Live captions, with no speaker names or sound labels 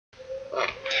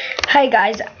Hi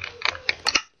guys,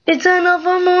 it's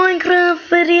another Minecraft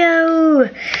video.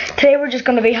 Today we're just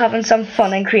going to be having some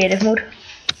fun in creative mode.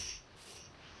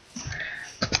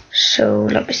 So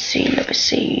let me see.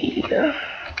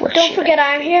 Don't forget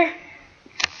I'm here.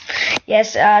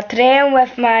 Yes, today I'm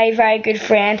with my very good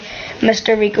friend,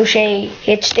 Mr. Ricochet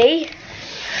HD.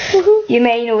 You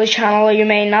may know his channel or you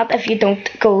may not. If you don't,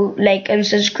 go like and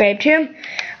subscribe to him.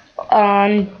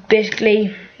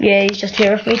 Basically, yeah, he's just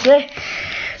here with me today.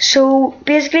 So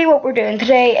basically what we're doing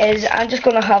today is I'm just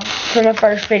going to have, for my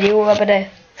first video, a bit of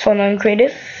fun and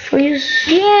creative for you.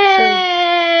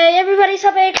 Yay! Everybody's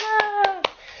happy.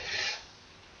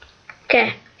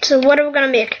 Okay, so what are we going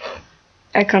to make?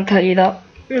 I can't tell you that.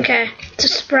 Okay, it's a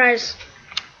surprise.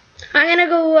 I'm going to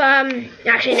go,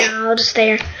 actually no, I'll just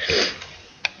stay here.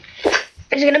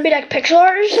 Is it going to be like pixel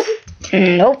art or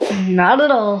something? Nope, not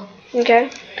at all. Okay.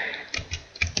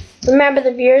 Remember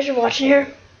the viewers are watching here,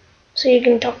 so you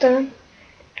can talk to them.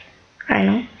 I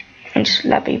know. And just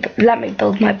let me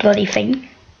build my bloody thing.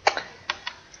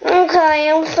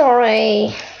 Okay, I'm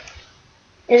sorry.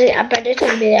 I bet it's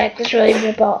gonna be like this really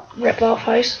rip-off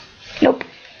house. Nope.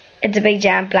 It's a big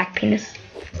giant black penis.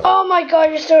 Oh my god,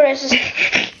 you're so racist.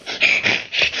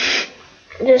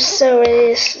 You're so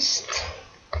racist.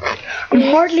 I'm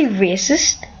hardly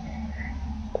racist.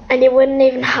 And you wouldn't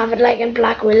even have it like in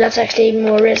black wool. That's actually even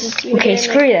more racist. Okay,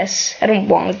 screw this. I don't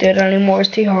want to do it anymore. It's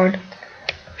too hard.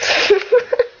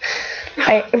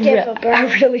 I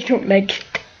really don't like it.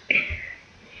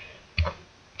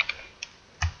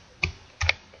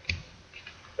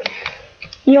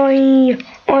 Yay!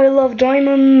 I love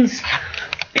diamonds.